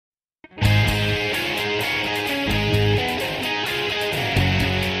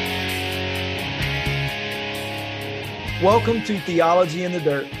Welcome to Theology in the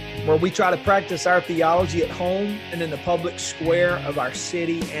Dirt, where we try to practice our theology at home and in the public square of our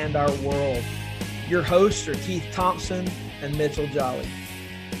city and our world. Your hosts are Keith Thompson and Mitchell Jolly.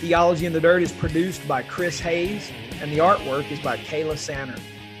 Theology in the Dirt is produced by Chris Hayes, and the artwork is by Kayla Sanner.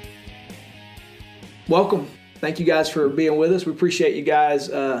 Welcome. Thank you guys for being with us. We appreciate you guys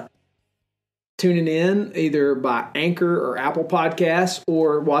tuning in either by Anchor or Apple Podcasts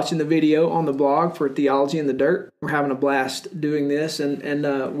or watching the video on the blog for Theology in the Dirt. We're having a blast doing this,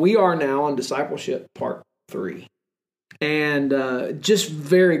 and we are now on Discipleship Part 3. And just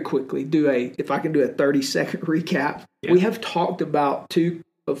very quickly, if I can do a 30-second recap. Yeah. We have talked about 2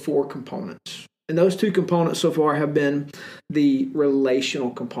 of 4 components. And those 2 components so far have been the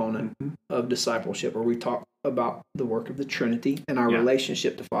relational component of discipleship, where we talk about the work of the Trinity and our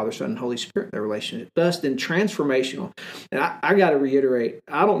relationship to Father, Son, and Holy Spirit, their relationship. Thus, then transformational. And I got to reiterate,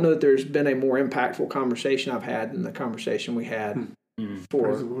 I don't know that there's been a more impactful conversation I've had than the conversation we had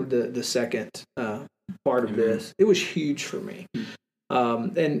for the second part of this. It was huge for me.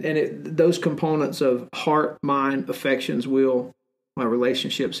 Those components of heart, mind, affections, will, my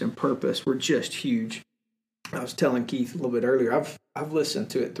relationships, and purpose were just huge. I was telling Keith a little bit earlier, I've listened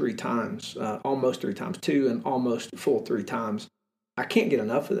to it 3 times, almost 3 times, 2 and almost full 3 times. I can't get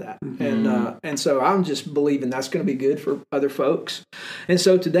enough of that. And so I'm just believing that's going to be good for other folks. And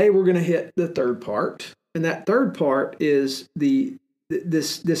so today we're going to hit the third part. And that third part is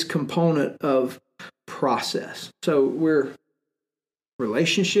this component of process. So we're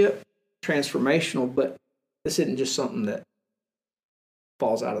relationship, transformational, but this isn't just something that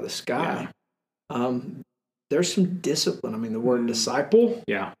falls out of the sky. There's some discipline. I mean, the word disciple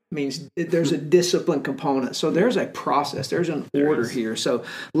means there's a discipline component. So there's a process. There's an order here. So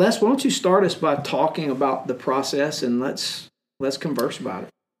Les, why don't you start us by talking about the process, and let's converse about it.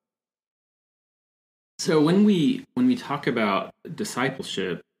 So when we talk about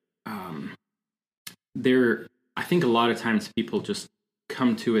discipleship, I think a lot of times people just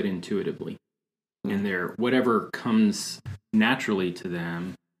come to it intuitively, and whatever comes naturally to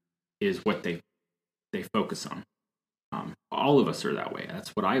them is what they focus on. All of us are that way.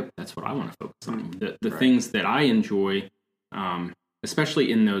 That's what I want to focus on. The things that I enjoy,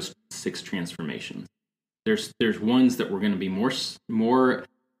 especially in those 6 transformations. There's ones that we're going to be more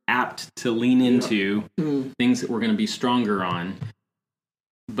apt to lean into, things that we're going to be stronger on,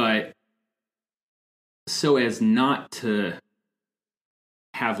 but so as not to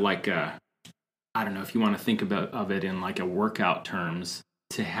have like I don't know if you want to think of it in like a workout terms,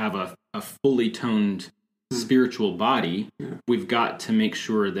 to have a fully toned spiritual body, we've got to make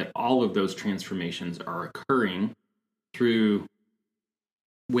sure that all of those transformations are occurring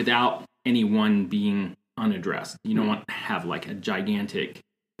without any one being unaddressed. You don't want to have like a gigantic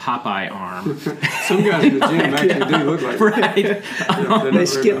Popeye arm. Some guys in the gym actually do look like that. They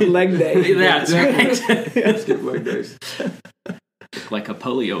skip leg day. That's right. Skip leg days. Like a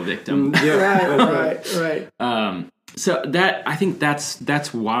polio victim. Right. So I think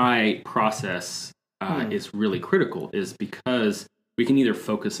that's why process is really critical, is because we can either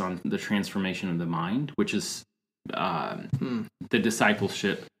focus on the transformation of the mind, which is the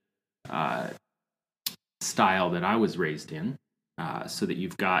discipleship style that I was raised in, so that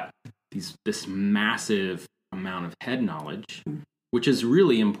you've got this massive amount of head knowledge, which is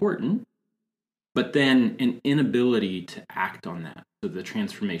really important, but then an inability to act on that. So the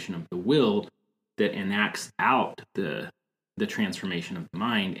transformation of the will that enacts out the transformation of the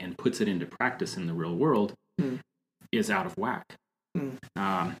mind and puts it into practice in the real world is out of whack.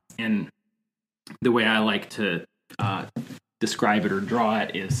 And the way I like to describe it or draw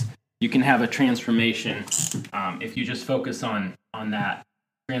it is, you can have a transformation if you just focus on that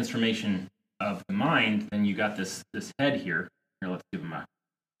transformation of the mind. Then you got this head here. Here, let's give him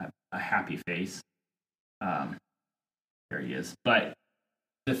a happy face. There he is. But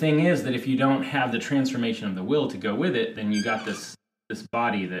the thing is that if you don't have the transformation of the will to go with it, then you got this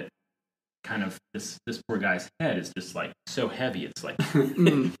body that kind of, this poor guy's head is just like so heavy. It's like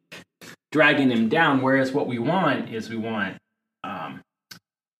dragging him down. Whereas what we want is we want a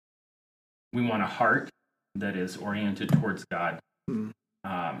heart that is oriented towards God.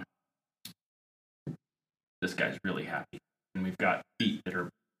 This guy's really happy. And we've got feet that are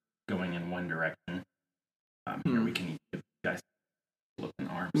going in one direction. Here we can give the guys looking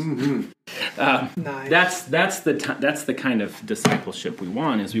arms. Nice. That's the kind of discipleship we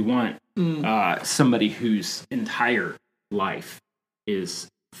want. Is we want somebody whose entire life is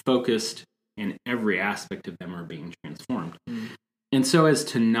focused, and every aspect of them are being transformed. And so as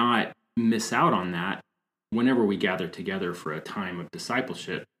to not miss out on that, whenever we gather together for a time of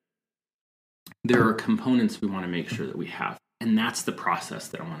discipleship, there are components we want to make sure that we have. And that's the process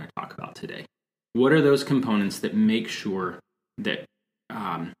that I want to talk about today. What are those components that make sure that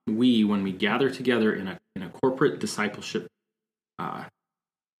when we gather together in a corporate discipleship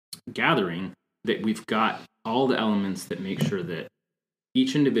gathering, that we've got all the elements that make sure that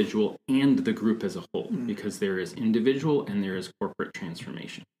each individual and the group as a whole, because there is individual and there is corporate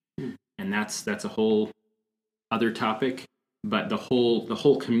transformation. And that's a whole other topic, but the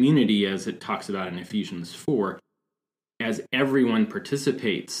whole community, as it talks about in Ephesians 4, as everyone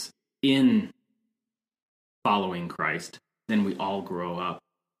participates in following Christ, then we all grow up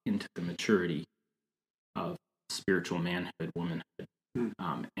into the maturity of spiritual manhood, womanhood,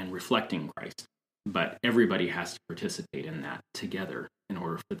 and reflecting Christ. But everybody has to participate in that together in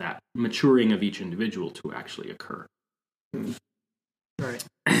order for that maturing of each individual to actually occur. Right.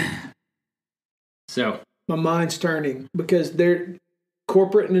 So my mind's turning because they're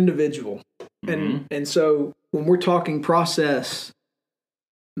corporate and individual. And so when we're talking process,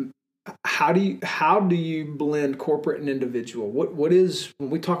 how do you blend corporate and individual? What is, when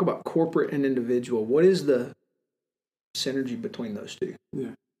we talk about corporate and individual, what is the synergy between those two? Yeah.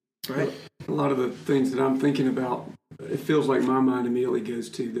 Right. A lot of the things that I'm thinking about, it feels like my mind immediately goes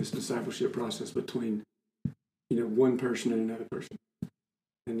to this discipleship process between, one person and another person,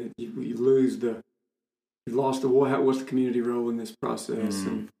 and you lose you've lost what's the community role in this process,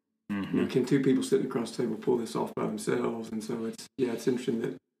 and can two people sitting across the table pull this off by themselves? And so it's interesting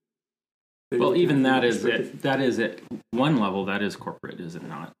that. Well, even that is at one level, that is corporate, is it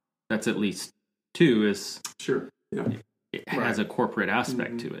not? That's at least two is sure. Yeah. It has a corporate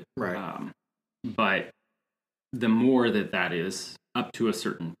aspect to it. Right. But the more that is up to a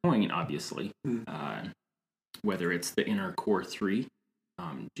certain point, obviously, whether it's the inner core three,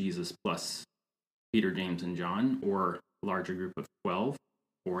 Jesus plus Peter, James, and John, or a larger group of 12,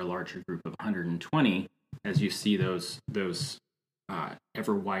 or a larger group of 120, as you see those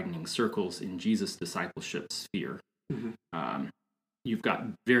ever widening circles in Jesus' discipleship sphere, you've got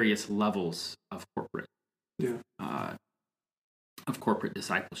various levels of corporate. Yeah. Of corporate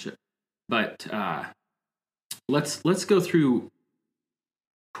discipleship. But let's go through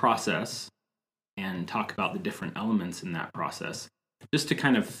process and talk about the different elements in that process, just to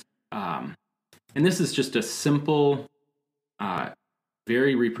kind of and this is just a simple,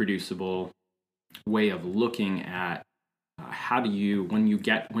 very reproducible way of looking at how do you, when you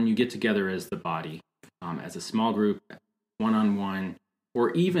get together as the body, as a small group, one-on-one,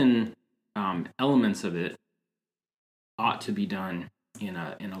 or even elements of it ought to be done in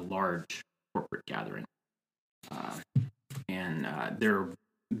a large corporate gathering. And there are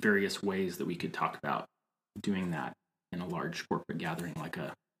various ways that we could talk about doing that in a large corporate gathering, like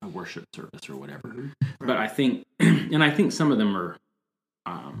a worship service or whatever. Right. But I think some of them are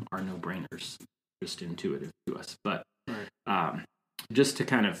no-brainers, just intuitive to us. But just to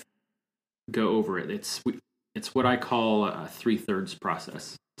kind of go over it, it's what I call a 3/3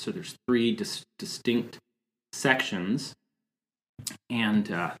 process. So there's three distinct sections,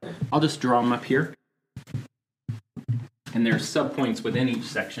 and I'll just draw them up here. And there's subpoints within each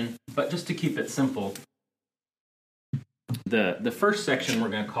section, but just to keep it simple, the first section we're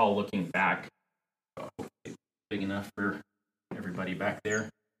going to call looking back. Hopefully big enough for everybody back there.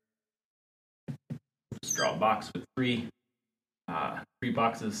 Just draw a box with three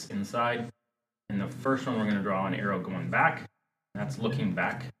boxes inside, and the first one we're going to draw an arrow going back. That's looking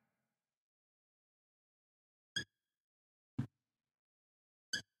back.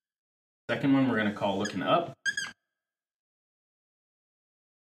 Second one we're going to call looking up.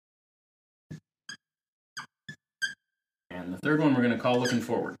 And the third one we're going to call looking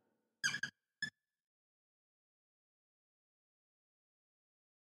forward.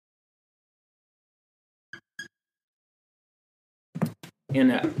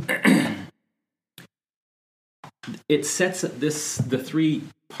 And it sets the three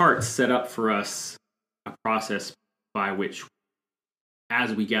parts set up for us a process by which,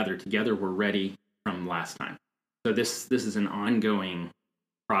 as we gather together, we're ready from last time. So this is an ongoing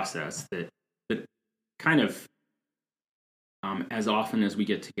process that kind of, as often as we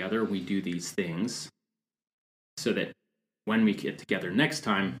get together, we do these things so that when we get together next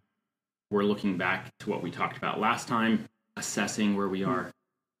time, we're looking back to what we talked about last time, assessing where we are.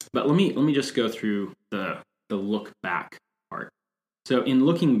 But let me just go through the look back part. So in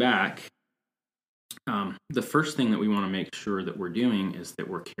looking back, the first thing that we want to make sure that we're doing is that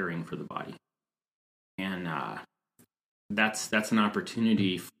we're caring for the body. And that's an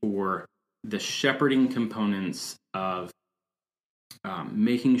opportunity for the shepherding components of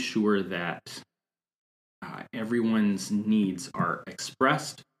making sure that everyone's needs are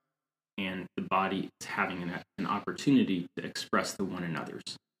expressed and the body is having an opportunity to express the one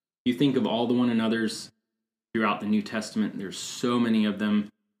another's. You think of all the one another's throughout the New Testament, there's so many of them.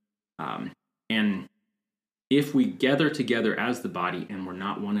 And if we gather together as the body and we're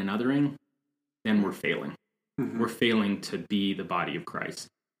not one anothering, then we're failing. Mm-hmm. We're failing to be the body of Christ.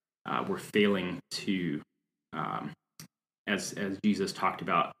 We're failing to, as Jesus talked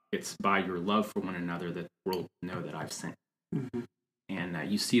about, it's by your love for one another that the world will know that I've sent. Mm-hmm.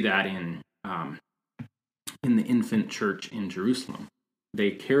 And you see that in the infant church in Jerusalem.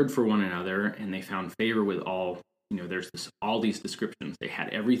 They cared for one another, and they found favor with all. There's all these descriptions. They had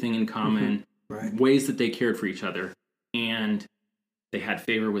everything in common, right. Ways that they cared for each other, and they had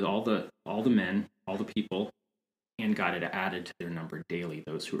favor with all the men, all the people, and God had added to their number daily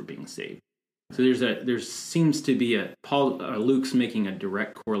those who were being saved. So there seems to be Luke's making a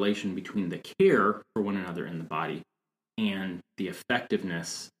direct correlation between the care for one another in the body and the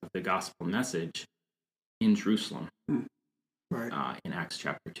effectiveness of the gospel message in Jerusalem, right. In Acts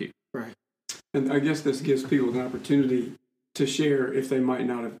chapter 2. Right. And I guess this gives people an opportunity to share if they might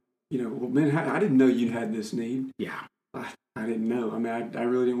not have, well, man, I didn't know you had this need. Yeah. I didn't know. I mean, I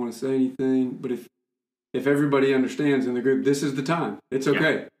really didn't want to say anything, but if everybody understands in the group, this is the time. It's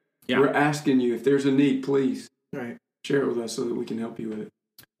okay. Yeah. We're asking you, if there's a need, please share it with us so that we can help you with it.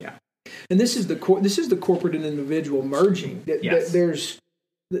 Yeah. And this is the corporate and individual merging. Yes.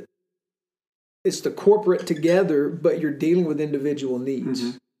 It's the corporate together, but you're dealing with individual needs.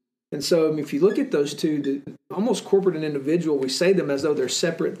 Mm-hmm. And so, if you look at those two, almost corporate and individual, we say them as though they're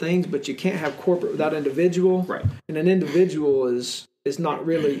separate things, but you can't have corporate without individual. Right. And an individual is not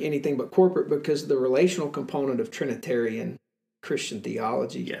really anything but corporate because of the relational component of Trinitarian Christian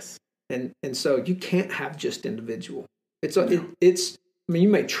theology. Yes. And so you can't have just individual. You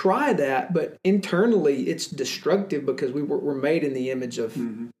may try that, but internally it's destructive because we're made in the image of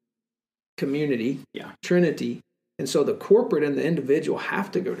community, Trinity. And so the corporate and the individual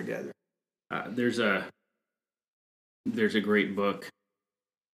have to go together. There's a great book.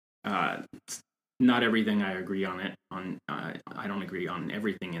 Not everything I agree on it. I don't agree on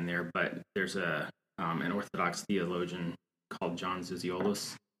everything in there, but there's an Orthodox theologian called John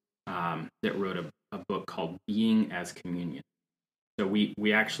Zizioulas that wrote a book called Being as Communion. So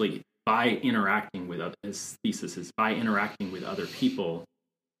we actually, by interacting with his thesis is by interacting with other people,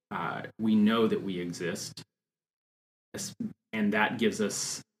 we know that we exist. And that gives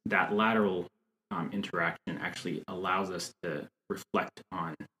us that lateral interaction actually allows us to reflect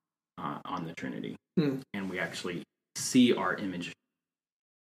on the Trinity, and we actually see our image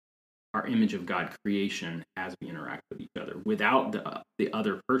of God creation as we interact with each other. Without the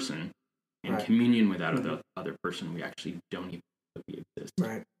other person and communion without the other person, we actually don't even know that we exist.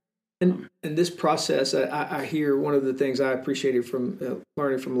 Right. And this process, I hear one of the things I appreciated from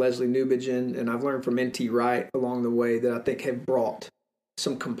learning from Leslie Newbridge, and I've learned from N.T. Wright along the way that I think have brought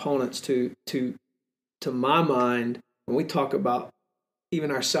some components to my mind when we talk about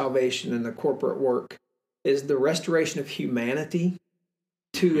even our salvation and the corporate work, is the restoration of humanity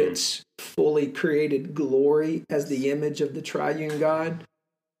to its fully created glory as the image of the triune God.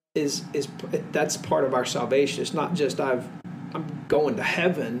 That's part of our salvation. It's not just I'm going to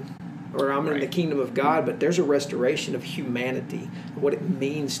heaven or I'm in the kingdom of God, but there's a restoration of humanity, what it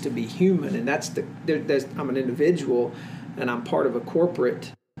means to be human. And I'm an individual and I'm part of a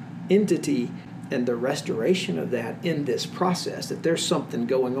corporate entity, and the restoration of that in this process, that there's something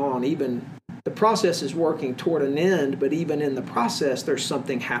going on. Even the process is working toward an end, but even in the process, there's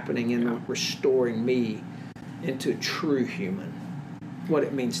something happening in restoring me into true human, what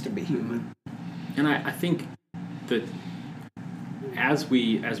it means to be human. And I think that as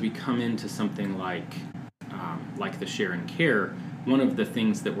we come into something like the share and care, one of the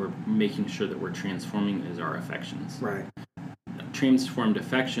things that we're making sure that we're transforming is our affections. Right. Transformed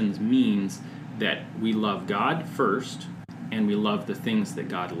affections means that we love God first, and we love the things that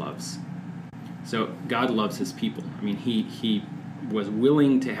God loves. So God loves his people. I mean, he was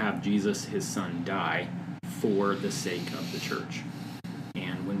willing to have Jesus, his son, die for the sake of the church.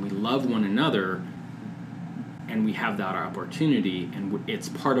 And when we love one another, and we have that opportunity, and it's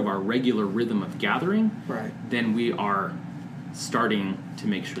part of our regular rhythm of gathering, then we are starting to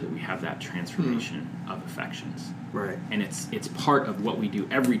make sure that we have that transformation of affections. Right. And it's part of what we do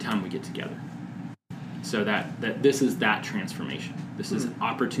every time we get together. So that this is that transformation. This is an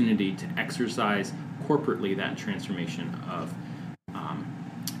opportunity to exercise corporately that transformation of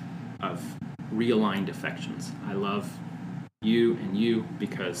realigned affections. I love you and you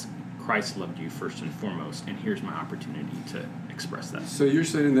because Christ loved you first and foremost, and here's my opportunity to express that. So you're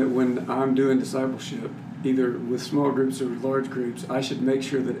saying that when I'm doing discipleship, either with small groups or large groups, I should make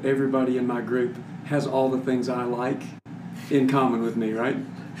sure that everybody in my group has all the things I like in common with me, right?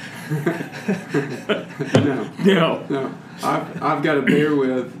 No. I've got to bear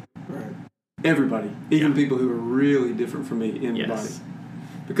with everybody, even people who are really different from me in the body.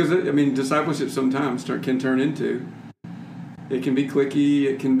 Because, I mean, discipleship sometimes can turn into, it can be cliquey,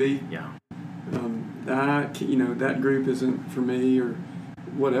 it can be, that group isn't for me or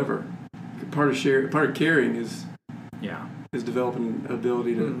whatever. Part of caring is developing an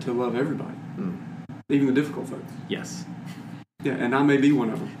ability to love everybody, even the difficult folks. Yes. Yeah, and I may be one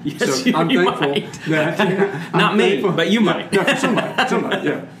of them. Yes, so I'm thankful might. that not me, but you might. No, somebody,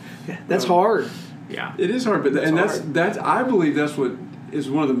 yeah. That's hard. Yeah, it is hard, but that's I believe that's what is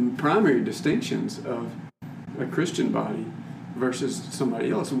one of the primary distinctions of a Christian body versus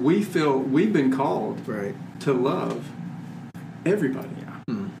somebody else. We've been called to love everybody,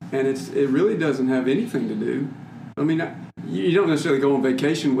 and it really doesn't have anything to do. I mean, you don't necessarily go on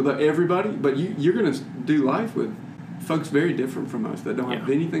vacation with everybody, but you're going to do life with folks very different from us that don't have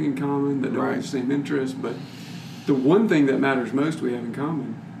anything in common, that don't have the same interests. But the one thing that matters most we have in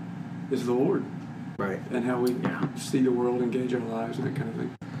common is the Lord, and how we see the world, engage our lives, and that kind of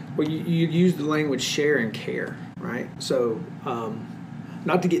thing. Well, you use the language share and care, right? So,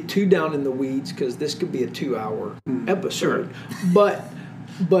 not to get too down in the weeds, because this could be a 2-hour episode. Sure.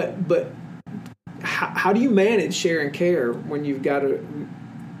 But how do you manage share and care when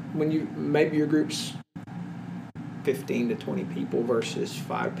maybe your group's 15 to 20 people versus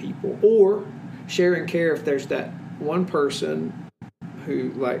 5 people, or share and care if there's that one person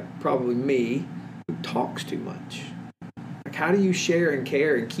who, like probably me, who talks too much? Like, how do you share and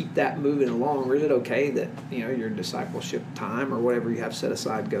care and keep that moving along? Or is it okay that your discipleship time or whatever you have set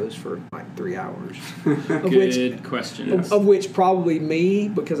aside goes for like 3 hours? Good question. Of which probably me,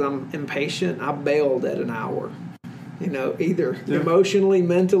 because I'm impatient, I bailed at an hour. Either emotionally,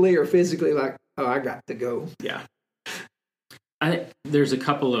 mentally, or physically, like, oh, I got to go. Yeah. There's a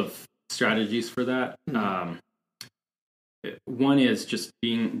couple of strategies for that. One is just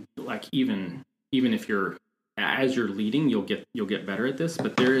being like, even if as you're leading, you'll get better at this.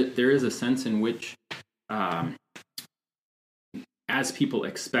 But there is a sense in which, as people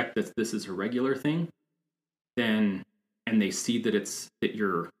expect that this is a regular thing, and they see that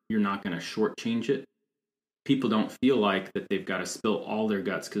you're not going to shortchange it. People don't feel like that they've got to spill all their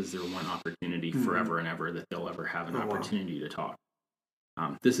guts because they're one opportunity forever and ever that they'll ever have an opportunity to talk.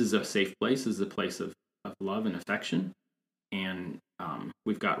 This is a safe place. This is a place of love and affection. And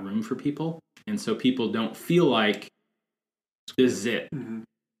we've got room for people. And so people don't feel like this is it.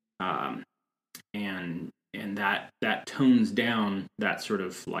 And that tones down that sort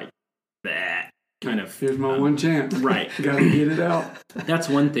of like that kind of... Here's my one chance. Right. Got to get it out. That's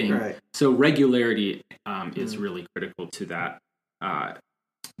one thing. Right. So regularity is really critical to that.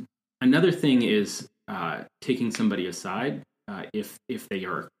 Another thing is taking somebody aside if they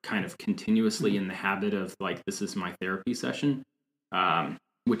are kind of continuously in the habit of like, this is my therapy session,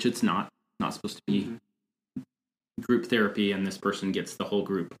 which it's not supposed to be group therapy, and this person gets the whole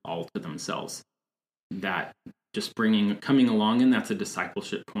group all to themselves. That just coming along, and that's a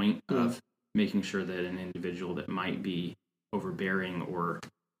discipleship point of making sure that an individual that might be overbearing or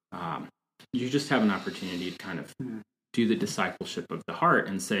you just have an opportunity to kind of do the discipleship of the heart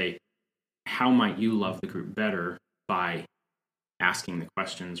and say, how might you love the group better by asking the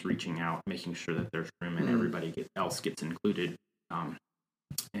questions, reaching out, making sure that there's room and everybody else gets included,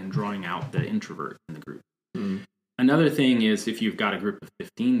 and drawing out the introvert in the group. Another thing is, if you've got a group of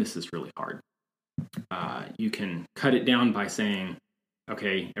 15, this is really hard. You can cut it down by saying,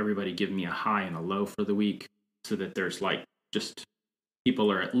 okay, everybody give me a high and a low for the week, so that there's like just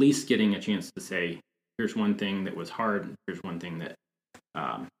people are at least getting a chance to say, here's one thing that was hard, here's one thing that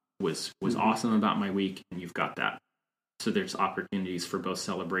was awesome about my week, and you've got that. So there's opportunities for both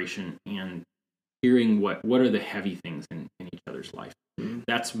celebration and hearing what are the heavy things in each other's life.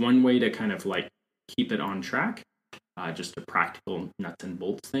 That's one way to kind of like keep it on track, just a practical nuts and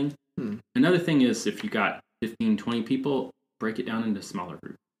bolts thing. Another thing is, if you got 15, 20 people, break it down into smaller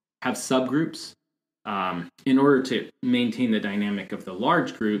groups. Have subgroups. In order to maintain the dynamic of the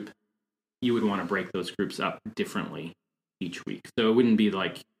large group, you would want to break those groups up differently each week. So it wouldn't be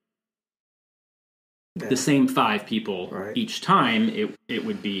like the same 5 people each time. It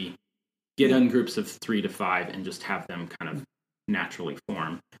would be get in groups of 3 to 5 and just have them kind of naturally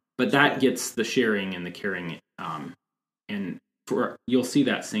form. But that gets the sharing and the caring, and you'll see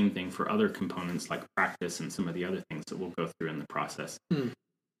that same thing for other components like practice and some of the other things that we'll go through in the process.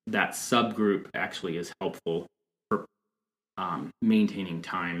 That subgroup actually is helpful for maintaining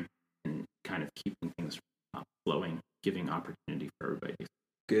time and kind of keeping things giving opportunity for everybody.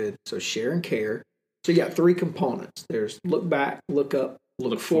 Good. So share and care. So you got three components. There's look back, look up,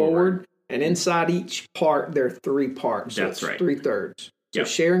 look forward. And inside each part, there are three parts. So That's right. 3/3. So Yep.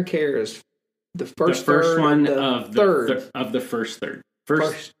 share and care is the first one of the of the first third.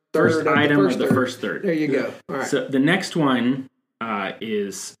 First Item of the first first third. There you go. All right. So the next one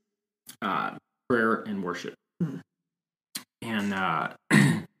is prayer and worship. And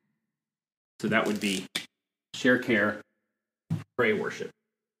so that would be share, care, pray, worship.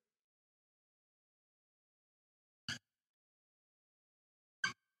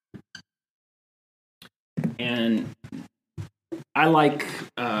 And I like,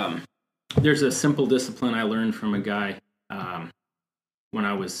 there's a simple discipline I learned from a guy when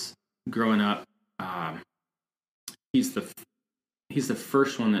I was growing up. He's the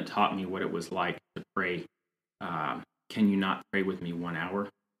first one that taught me what it was like to pray. Can you not pray with me 1 hour?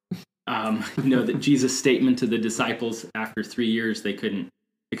 That Jesus' statement to the disciples after 3 years, they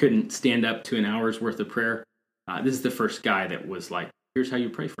couldn't stand up to an hour's worth of prayer. This is the first guy that was like, here's how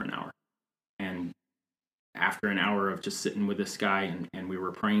you pray for an hour. And after an hour of just sitting with this guy and we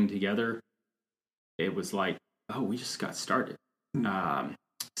were praying together, it was like, oh, we just got started.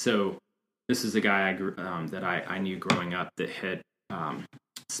 So this is a guy that I knew growing up that had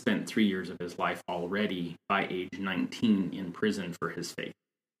spent 3 years of his life already by age 19 in prison for his faith.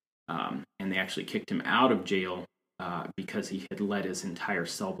 And they actually kicked him out of jail because he had led his entire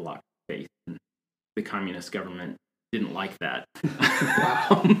cell block faith. And the communist government didn't like that.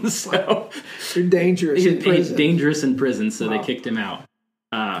 Wow. So you're dangerous in prison. Dangerous in prison, so they kicked him out.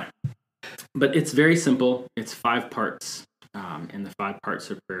 But it's very simple. It's 5 parts. And the 5 parts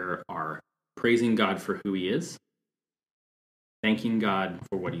of prayer are praising God for who he is, thanking God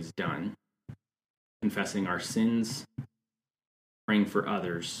for what he's done, confessing our sins, praying for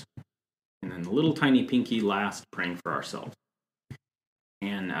others, and then the little tiny pinky last, praying for ourselves.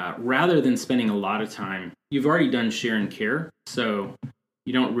 And rather than spending a lot of time, you've already done share and care, so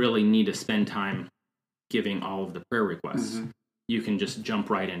you don't really need to spend time giving all of the prayer requests. Mm-hmm. You can just jump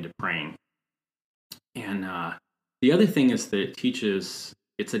right into praying. And the other thing is that it teaches,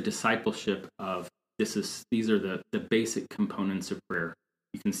 it's a discipleship of these are the basic components of prayer.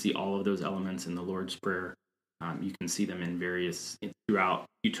 You can see all of those elements in the Lord's Prayer. You can see them in throughout.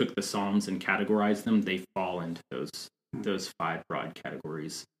 You took the Psalms and categorized them. They fall into those 5 broad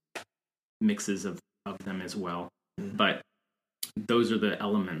categories, mixes of them as well. Mm-hmm. But those are the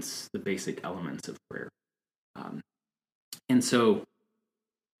elements, the basic elements of prayer. And so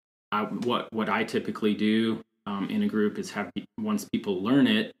what I typically do in a group is once people learn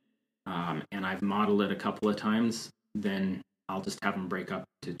it, and I've modeled it a couple of times, then I'll just have them break up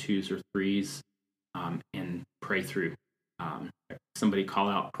to 2s or 3s and pray through. Somebody call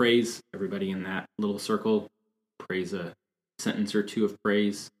out praise. Everybody in that little circle praise a sentence or 2 of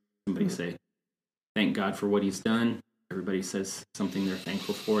praise. Somebody say, thank God for what he's done. Everybody says something they're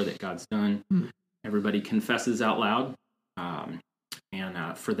thankful for that God's done. Everybody confesses out loud.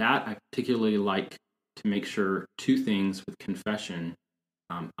 And for that, I particularly like to make sure 2 things with confession.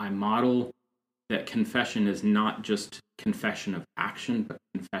 I model that confession is not just confession of action, but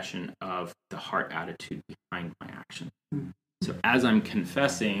confession of the heart attitude behind my action. So as I'm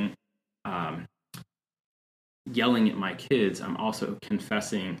confessing, yelling at my kids, I'm also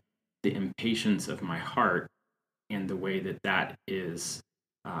confessing the impatience of my heart and the way that is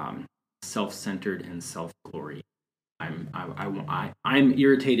self-centered and self-glory. I'm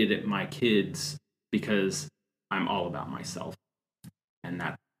irritated at my kids because I'm all about myself, and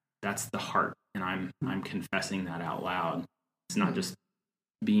that's the heart, and I'm confessing that out loud. It's not just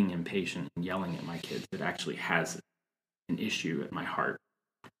being impatient and yelling at my kids. It actually has an issue at my heart.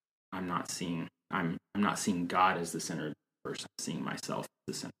 I'm not seeing God as the center of the universe. I'm seeing myself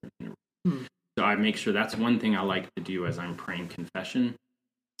as the center of the universe. So I make sure that's one thing I like to do as I'm praying confession.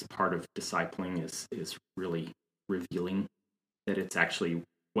 It's part of discipling is really revealing that it's actually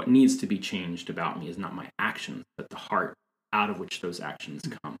what needs to be changed about me is not my actions, but the heart out of which those actions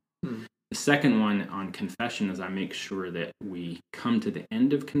come. The second one on confession is I make sure that we come to the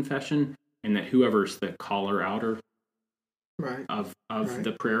end of confession and that whoever's the caller outer of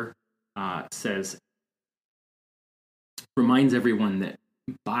the prayer reminds everyone that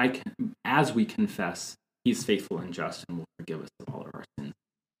as we confess, he's faithful and just and will forgive us of all of our sins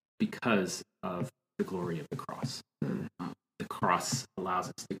because of the glory of the cross. The cross allows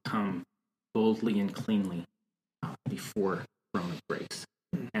us to come boldly and cleanly before throne of grace.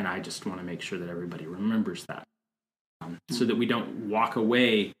 And I just want to make sure that everybody remembers that so that we don't walk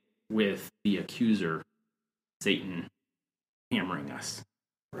away with the accuser, Satan, hammering us.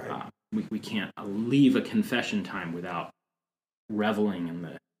 we can't leave a confession time without reveling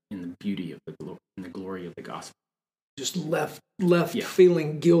in the beauty of the glory of the gospel. Just left Yeah.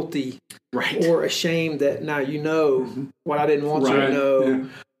 feeling guilty, Right. or ashamed that now you know what I didn't want you to know,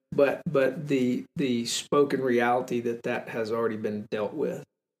 but the spoken reality that has already been dealt with,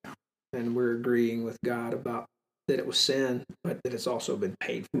 and we're agreeing with God about that it was sin, but that it's also been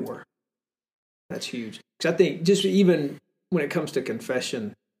paid for. That's huge. Because I think just even when it comes to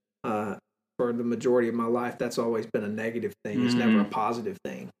confession, for the majority of my life, that's always been a negative thing. It's never a positive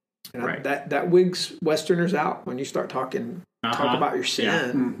thing. And that wigs Westerners out when you start talk about your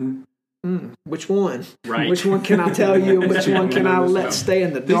sin. Which one? Right. Which one can I tell you? Which one can I let stay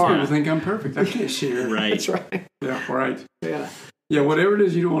in the These dark? people think I'm perfect. I can't share. Right. That's right. Yeah, right. Yeah. Yeah, whatever it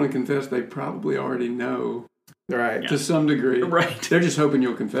is you don't want to confess, they probably already know Right. to some degree. Right. They're just hoping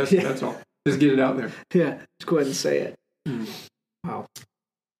you'll confess it. That's all. Just get it out there. Yeah. Just go ahead and say it. Wow.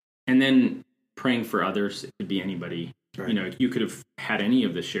 And then praying for others. It could be anybody. Right. You know, you could have had any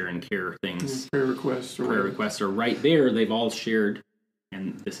of the share and care things. Prayer requests. Prayer requests are right there. They've all shared.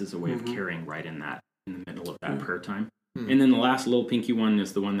 And this is a way of carrying right in the middle of that prayer time. And then the last little pinky one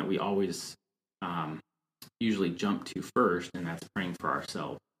is the one that we always usually jump to first, and that's praying for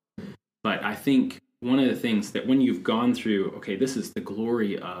ourselves. But I think one of the things that when you've gone through, okay, this is the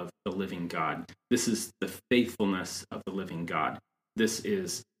glory of the living God. This is the faithfulness of the living God. This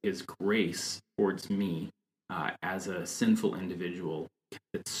is his grace towards me as a sinful individual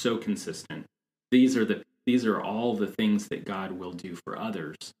that's so consistent. These are all the things that God will do for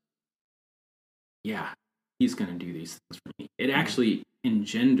others. Yeah, he's going to do these things for me. It actually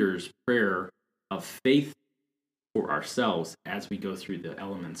engenders prayer of faith for ourselves as we go through the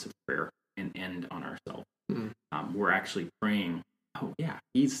elements of prayer and end on ourselves. We're actually praying, oh yeah,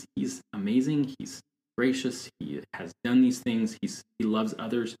 he's amazing, he's gracious, he has done these things, he loves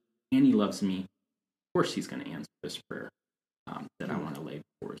others, and he loves me. Of course he's going to answer this prayer that I want to lay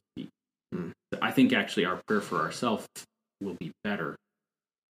before his feet. So I think actually our prayer for ourselves will be better,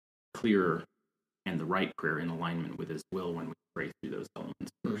 clearer, and the right prayer in alignment with his will when we pray through those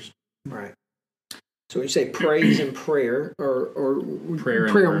elements first. Right. So when you say praise and prayer, or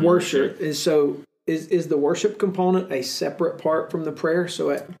Prayer and worship, is the worship component a separate part from the prayer? So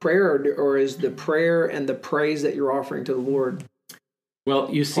at prayer, or is the prayer and the praise that you're offering to the Lord? Well,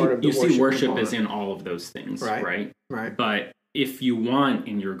 you see worship is in all of those things, right? Right. But if you want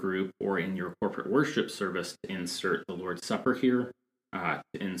in your group or in your corporate worship service to insert the Lord's Supper here, to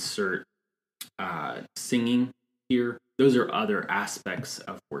insert singing here, those are other aspects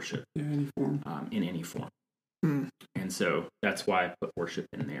of worship in any form. And so that's why I put worship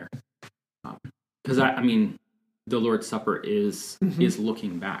in there. Because I mean, the Lord's Supper is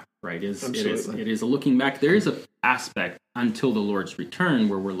looking back, right? It is a looking back. There is an aspect until the Lord's return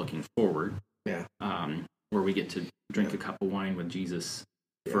where we're looking forward. Yeah. Where we get to drink a cup of wine with Jesus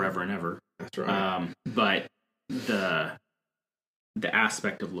forever and ever. That's right. But the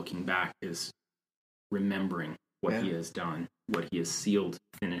aspect of looking back is remembering what he has done, what he has sealed,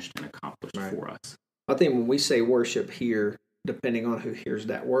 finished, and accomplished for us. I think when we say worship here, depending on who hears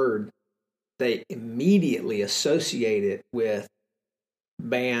that word, they immediately associate it with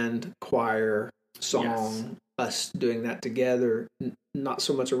band, choir, song, us doing that together. Not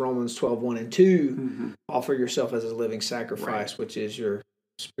so much a Romans 12:1 and 2, offer yourself as a living sacrifice, which is your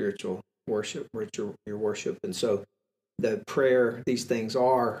spiritual worship, your worship. And so the prayer, these things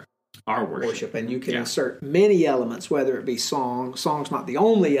are our worship. And you can insert many elements, whether it be song. Song's not the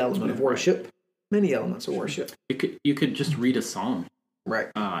only element of worship. Many elements of worship. You could just read a psalm. Right.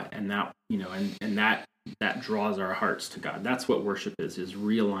 And that, and that draws our hearts to God. That's what worship is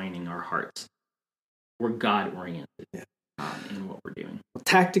realigning our hearts. We're God-oriented in what we're doing. Well,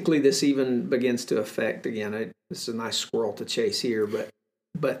 tactically, this even begins to affect, again, this is a nice squirrel to chase here,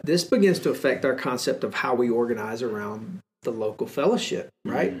 but this begins to affect our concept of how we organize around the local fellowship,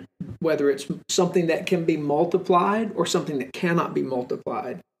 right? Whether it's something that can be multiplied or something that cannot be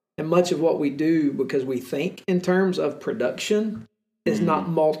multiplied. And much of what we do, because we think in terms of production, is not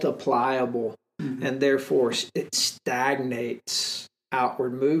multipliable, and therefore it stagnates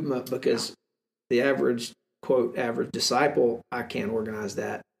outward movement, because the average, quote, average disciple, I can't organize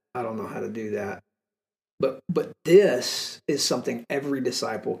that. I don't know how to do that. But this is something every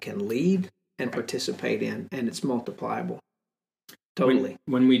disciple can lead and participate in, and it's multipliable. Totally.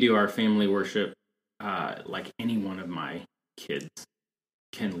 When we do our family worship, like any one of my kids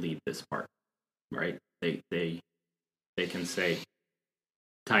can lead this part, right? They can say,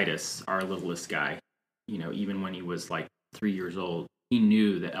 Titus, our littlest guy, even when he was like 3 years old, he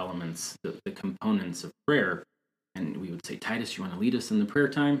knew the elements, the components of prayer. And we would say, Titus, you want to lead us in the prayer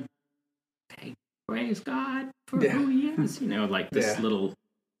time? hey, praise God for who He is. Like this little,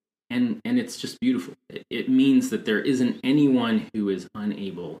 and it's just beautiful. It means that there isn't anyone who is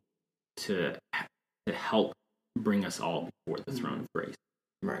unable to help bring us all before the throne of grace.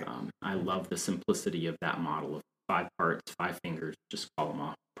 Right. I love the simplicity of that model of 5 parts, 5 fingers, just call them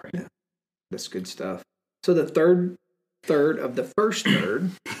off, pray. Yeah, that's good stuff. So the third of the first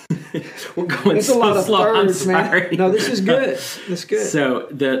third. We're going It's a lot of slow. thirds, man. No, this is good. That's good. So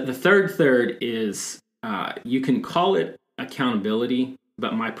the third is, you can call it accountability,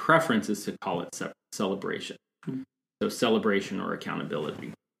 but my preference is to call it celebration. So celebration or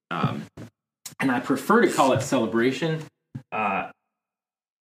accountability. And I prefer to call it celebration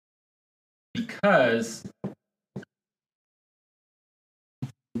because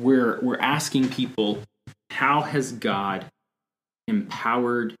we're asking people, how has God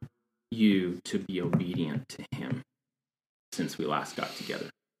empowered you to be obedient to Him since we last got together?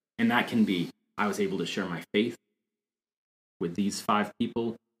 And that can be, I was able to share my faith with these 5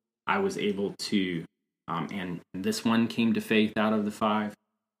 people. I was able to, and this one came to faith out of the 5.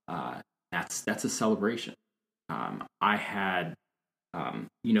 That's a celebration. I had,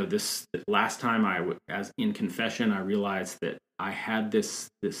 this last time as in confession, I realized that I had this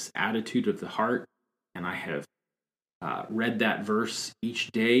attitude of the heart, and I have read that verse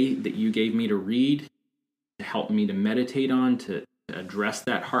each day that you gave me to read to help me to meditate on, to address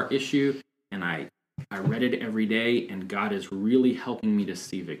that heart issue. And I read it every day, and God is really helping me to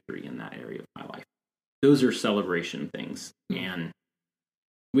see victory in that area of my life. Those are celebration things. And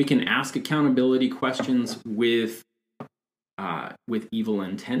we can ask accountability questions with evil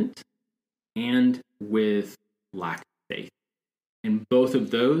intent and with lack of faith. And both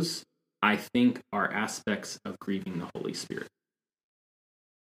of those, I think, are aspects of grieving the Holy Spirit.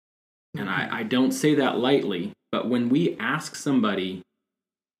 And I don't say that lightly, but when we ask somebody,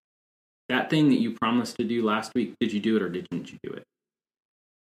 that thing that you promised to do last week, did you do it or didn't you do it?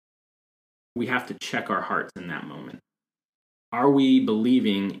 We have to check our hearts in that moment. Are we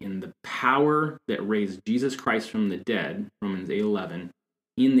believing in the power that raised Jesus Christ from the dead, Romans 8:11,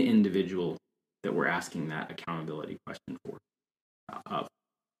 in the individual that we're asking that accountability question for? Of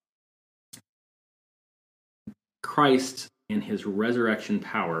Christ and His resurrection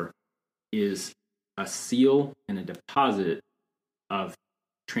power is a seal and a deposit of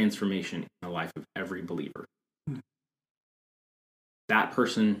transformation in the life of every believer. That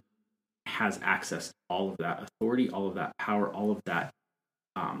person has access to all of that authority, all of that power, all of that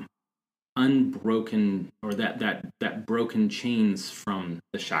unbroken, or that broken chains from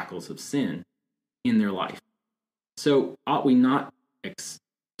the shackles of sin in their life. So ought we not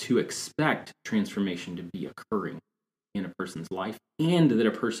to expect transformation to be occurring in a person's life, and that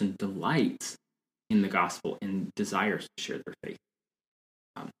a person delights in the gospel and desires to share their faith?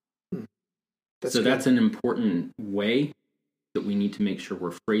 That's an important way that we need to make sure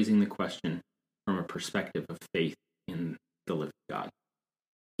we're phrasing the question from a perspective of faith in the living God,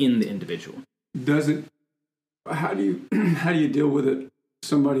 in the individual. How do you deal with it?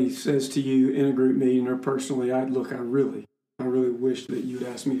 Somebody says to you in a group meeting or personally, I really wish that you'd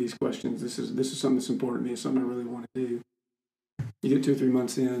ask me these questions. This is something that's important to me. It's something I really want to do. You get 2 or 3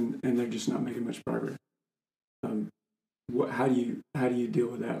 months in, and they're just not making much progress. How do you deal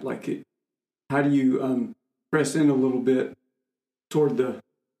with that? How do you press in a little bit toward the?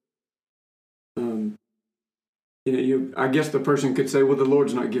 I guess the person could say, "Well, the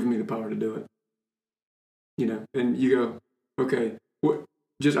Lord's not giving me the power to do it." And you go, "Okay, what?"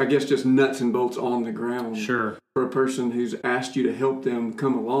 Just nuts and bolts on the ground. Sure. For a person who's asked you to help them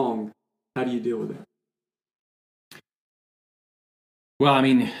come along, how do you deal with that? Well, I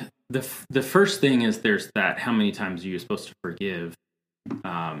mean, the first thing is there's that how many times are you supposed to forgive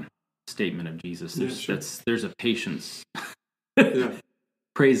statement of Jesus. There's a patience. Yeah.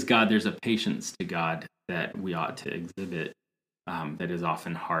 Praise God, there's a patience to God that we ought to exhibit that is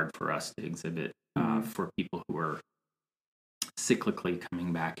often hard for us to exhibit for people who are cyclically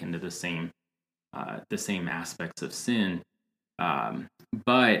coming back into the same aspects of sin.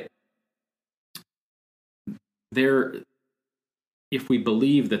 But if we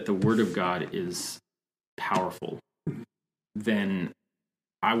believe that the Word of God is powerful, then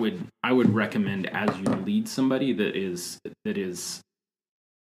I would recommend, as you lead somebody that is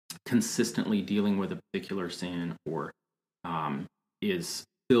consistently dealing with a particular sin or is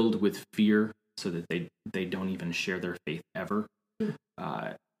filled with fear so that they don't even share their faith ever,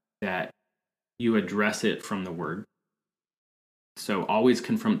 that you address it from the Word. So always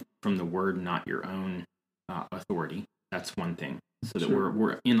confront from the Word, not your own authority. That's one thing. So that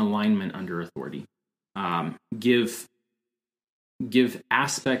we're in alignment under authority. Give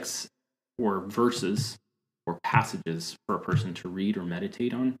aspects verses or passages for a person to read or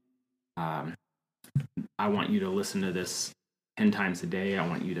meditate on. I want you to listen to this 10 times a day. I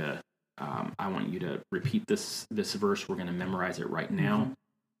want you to repeat this verse. We're going to memorize it right now. Mm-hmm.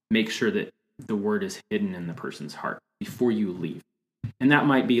 Make sure that the word is hidden in the person's heart before you leave. And that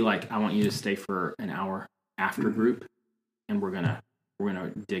might be like, I want you to stay for an hour after group, and we're gonna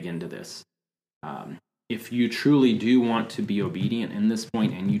dig into this. If you truly do want to be obedient in this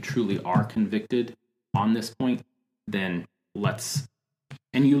point, and you truly are convicted on this point, then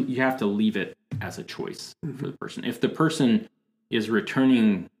you have to leave it as a choice for the person. If the person is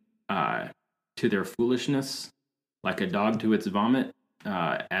returning to their foolishness, like a dog to its vomit,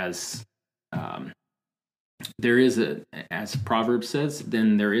 as Proverbs says,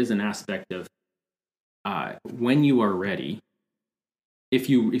 then there is an aspect of when you are ready, if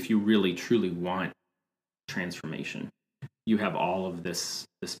you really truly want transformation, you have all of this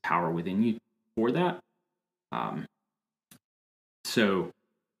power within you for that. So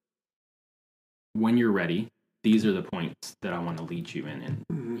when you're ready, these are the points that I want to lead you in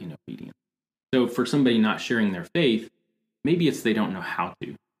obedience. So for somebody not sharing their faith, maybe it's they don't know how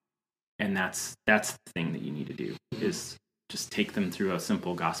to. And that's the thing that you need to do, is just take them through a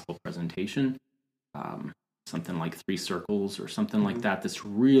simple gospel presentation, something like 3 circles or something like that. That's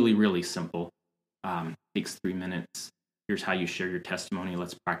really, really simple. Takes 3 minutes. Here's how you share your testimony.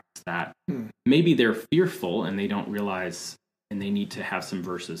 Let's practice that. Maybe they're fearful and they don't realize, and they need to have some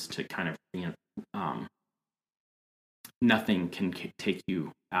verses to kind of, nothing can take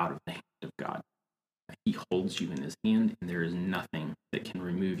you out of the hand of God. He holds you in his hand, and there is nothing that can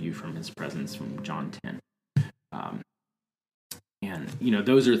remove you from his presence, from John 10. And,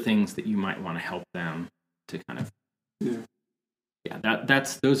 those are things that you might want to help them to kind of,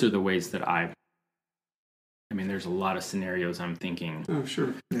 those are the ways that there's a lot of scenarios I'm thinking. Oh,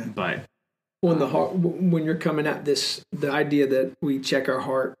 sure. Yeah. But when you're coming at this, the idea that we check our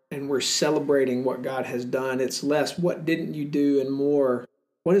heart and we're celebrating what God has done, it's less what didn't you do and more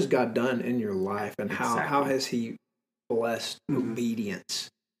what has God done in your life, and how has he blessed obedience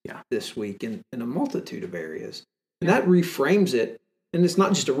this week in a multitude of areas. And that reframes it. And it's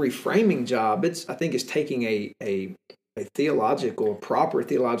not just a reframing job. I think it's taking a proper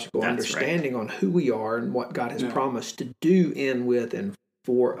theological understanding on who we are and what God has promised to do in, with, and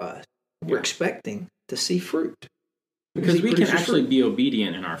for us. We're expecting to see fruit. Because we can actually be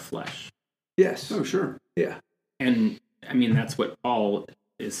obedient in our flesh. Yes. Oh, sure. Yeah. And, that's what Paul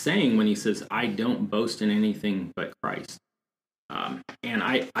is saying when he says, I don't boast in anything but Christ. And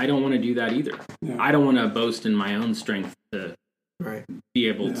I don't want to do that either. Yeah. I don't want to boast in my own strength to be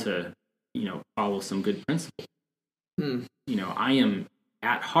able to, follow some good principles. I am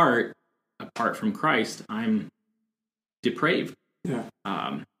at heart, apart from Christ, I'm depraved. Yeah.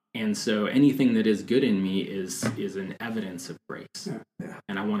 And so anything that is good in me is an evidence of grace. Yeah. Yeah.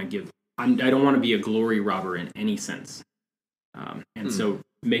 And I want to I don't want to be a glory robber in any sense. So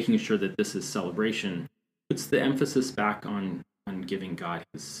making sure that this is celebration puts the emphasis back on giving God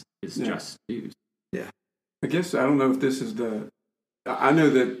his just dues. Yeah. I guess I don't know if this is I know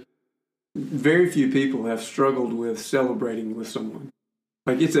that very few people have struggled with celebrating with someone.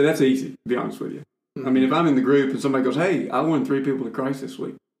 Like that's easy, to be honest with you. Mm-hmm. If I'm in the group and somebody goes, hey, I won 3 people to Christ this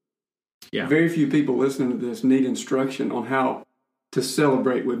week. Yeah. Very few people listening to this need instruction on how to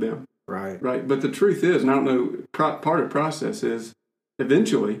celebrate with them. Right. Right. But the truth is, and I don't know, part of the process is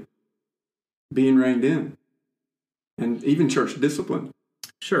eventually being reined in, and even church discipline.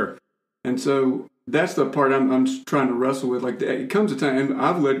 Sure. And so that's the part I'm trying to wrestle with. Like, it comes a time, and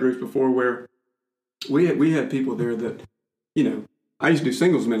I've led groups before where we had people there that, I used to do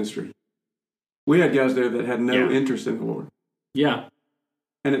singles ministry. We had guys there that had no interest in the Lord. Yeah.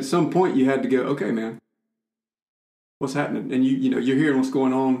 And at some point you had to go, okay, man, what's happening? And you're hearing what's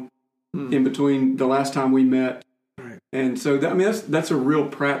going on in between the last time we met. Right. And so that's a real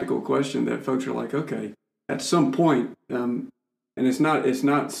practical question that folks are like, okay, at some point, and it's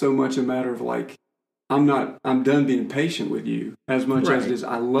not so much a matter of like, I'm done being patient with you as much as it is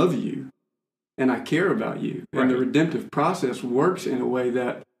I love you and I care about you. And the redemptive process works in a way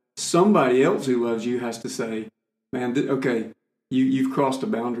that somebody else who loves you has to say, man, you've crossed a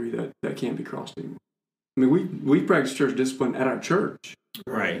boundary that can't be crossed anymore. We practice church discipline at our church.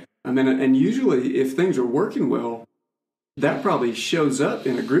 Right. And usually if things are working well, that probably shows up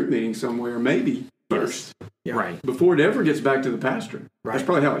in a group meeting somewhere, maybe first. Yeah. Right. Before it ever gets back to the pastor. Right. That's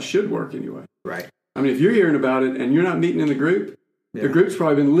probably how it should work anyway. Right. If you're hearing about it and you're not meeting in the group, the group's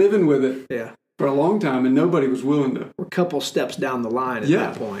probably been living with it for a long time and nobody was willing to. We're a couple steps down the line at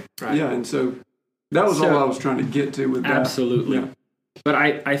that point. Right. Yeah, and so that was all I was trying to get to with that. Absolutely. Yeah. But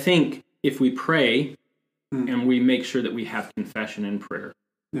I think if we pray and we make sure that we have confession and prayer,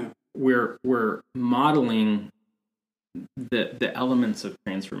 we're modeling the elements of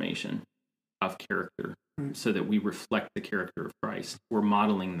transformation of character so that we reflect the character of Christ. We're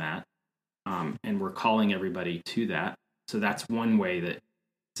modeling that, and we're calling everybody to that. So that's one way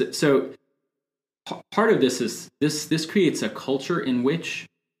that. So part of this is this creates a culture in which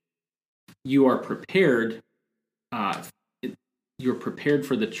you are prepared. You're prepared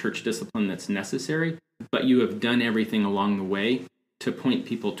for the church discipline that's necessary, but you have done everything along the way to point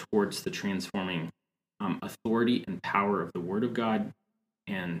people towards the transforming authority and power of the Word of God,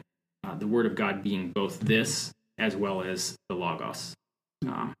 and the Word of God being both this as well as the Logos,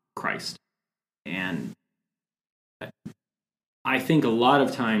 Christ. And I think a lot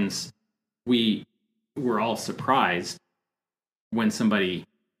of times we're all surprised when somebody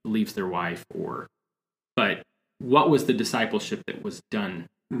leaves their wife, but what was the discipleship that was done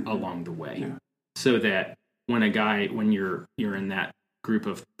along the way? Yeah. So that when you're in that group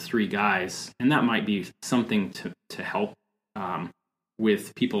of 3 guys, and that might be something to help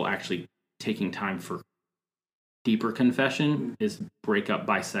with people actually taking time for deeper confession, is break up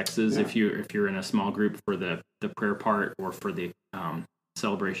by sexes. If you're in a small group for the prayer part or for the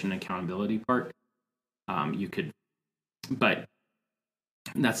celebration and accountability part, you could, but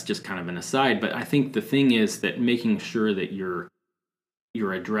that's just kind of an aside. But I think the thing is that making sure that you're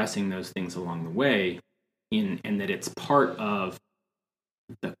addressing those things along the way, and that it's part of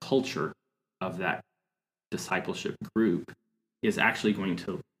the culture of that discipleship group, is actually going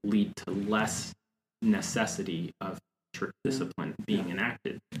to lead to less necessity of church discipline being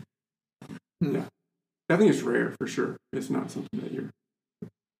enacted. Yeah, I think it's rare for sure. It's not something that you're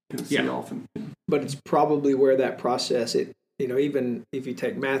going to see often. But it's probably where that process, even if you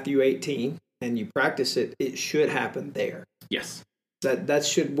take Matthew 18 and you practice it, it should happen there. Yes. That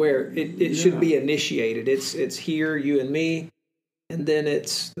should where it should be initiated. It's here, you and me, and then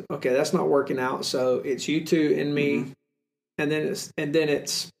it's okay. That's not working out, so it's you two and me, and then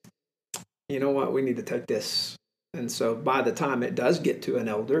it's you know what, we need to take this. And so by the time it does get to an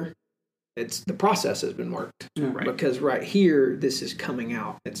elder, the process has been worked, because right here this is coming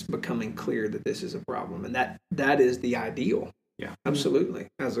out. It's becoming clear that this is a problem, and that is the ideal. Yeah, absolutely.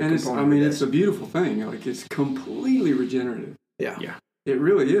 As a component, it's a beautiful thing. Like, it's completely regenerative. Yeah. It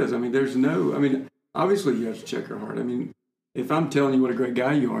really is. Obviously you have to check your heart. If I'm telling you what a great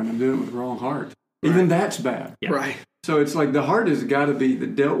guy you are and I'm doing it with the wrong heart, even that's bad. Yeah. Right. So it's like the heart has got to be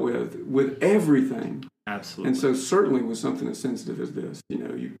dealt with everything. Absolutely. And so certainly with something as sensitive as this,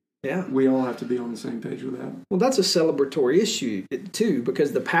 we all have to be on the same page with that. Well, that's a celebratory issue too,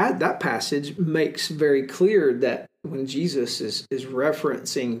 because that passage makes very clear that when Jesus is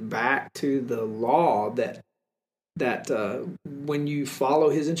referencing back to the law that when you follow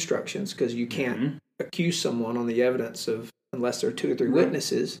his instructions, because you can't accuse someone on the evidence of unless there are 2 or 3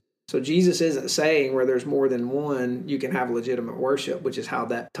 witnesses. So Jesus isn't saying where there's more than one, you can have legitimate worship, which is how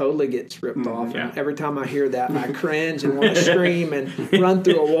that totally gets ripped off. Yeah. And every time I hear that, I cringe and want to scream and run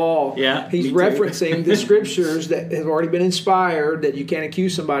through a wall. Yeah, he's referencing the scriptures that have already been inspired, that you can't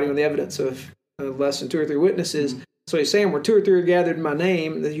accuse somebody on the evidence of less than 2 or 3 witnesses. So he's saying where 2 or 3 are gathered in my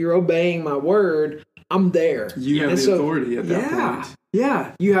name, that you're obeying my word, I'm there. You have the authority at that point.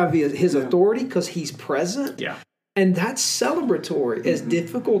 Yeah, you have his authority because he's present. Yeah. And that's celebratory. As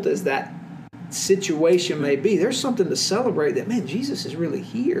difficult as that situation may be, there's something to celebrate that, man, Jesus is really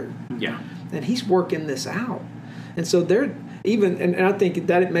here. Yeah. And he's working this out. And so and I think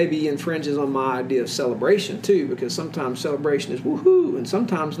that it maybe infringes on my idea of celebration too, because sometimes celebration is woohoo, and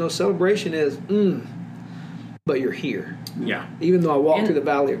sometimes no, celebration is but you're here. Yeah. Even though I walk through the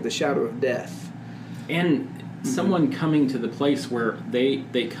valley of the shadow of death. And someone coming to the place where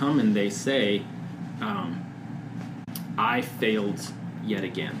they come and they say, I failed yet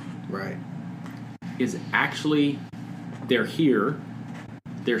again. Right. Is actually, they're here.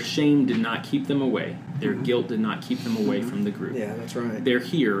 Their shame did not keep them away. Their guilt did not keep them away from the group. Yeah, that's right. They're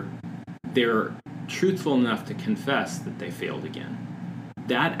here. They're truthful enough to confess that they failed again.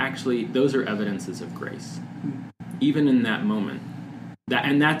 Those are evidences of grace. Even in that moment.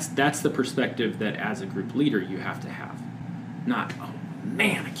 That's the perspective that as a group leader you have to have. Not, oh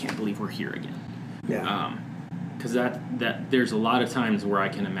man, I can't believe we're here again. Yeah. Because that there's a lot of times where I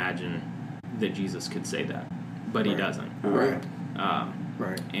can imagine that Jesus could say that, but he doesn't. Right.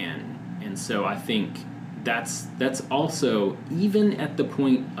 Right. And so I think that's also, even at the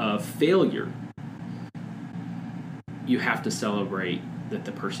point of failure, you have to celebrate that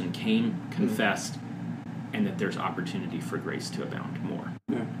the person came, confessed, and that there's opportunity for grace to abound more.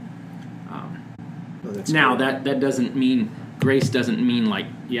 Yeah. Well, now that doesn't mean, grace doesn't mean like,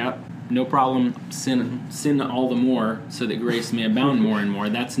 yep, no problem, sin all the more, so that grace may abound more and more.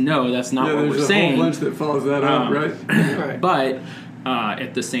 That's not what we're saying. There's a whole bunch that follows that up, right? Right. But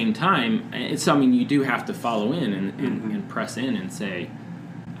at the same time, you do have to follow in and press in and say,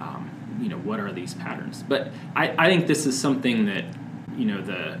 what are these patterns? But I think this is something that,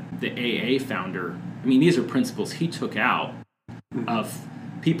 the AA founder, these are principles he took out of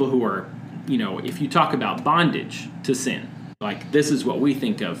people who are, if you talk about bondage to sin, like this is what we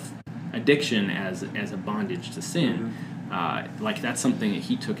think of addiction as a bondage to sin, that's something that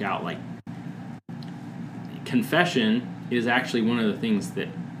he took out. Like confession is actually one of the things that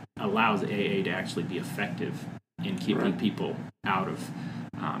allows AA to actually be effective in keeping people out of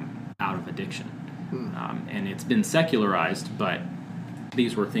addiction. And it's been secularized, but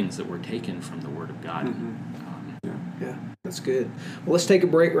these were things that were taken from the Word of God. Yeah, that's good. Well, let's take a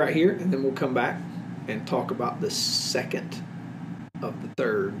break right here, and then we'll come back and talk about the second of the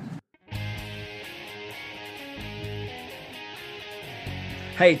third.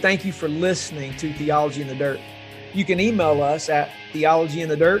 Hey, thank you for listening to Theology in the Dirt. You can email us at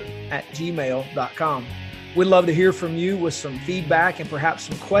theologyinthedirt@gmail.com. We'd love to hear from you with some feedback and perhaps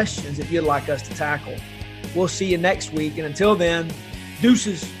some questions if you'd like us to tackle. We'll see you next week, and until then,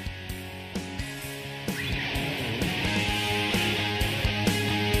 deuces.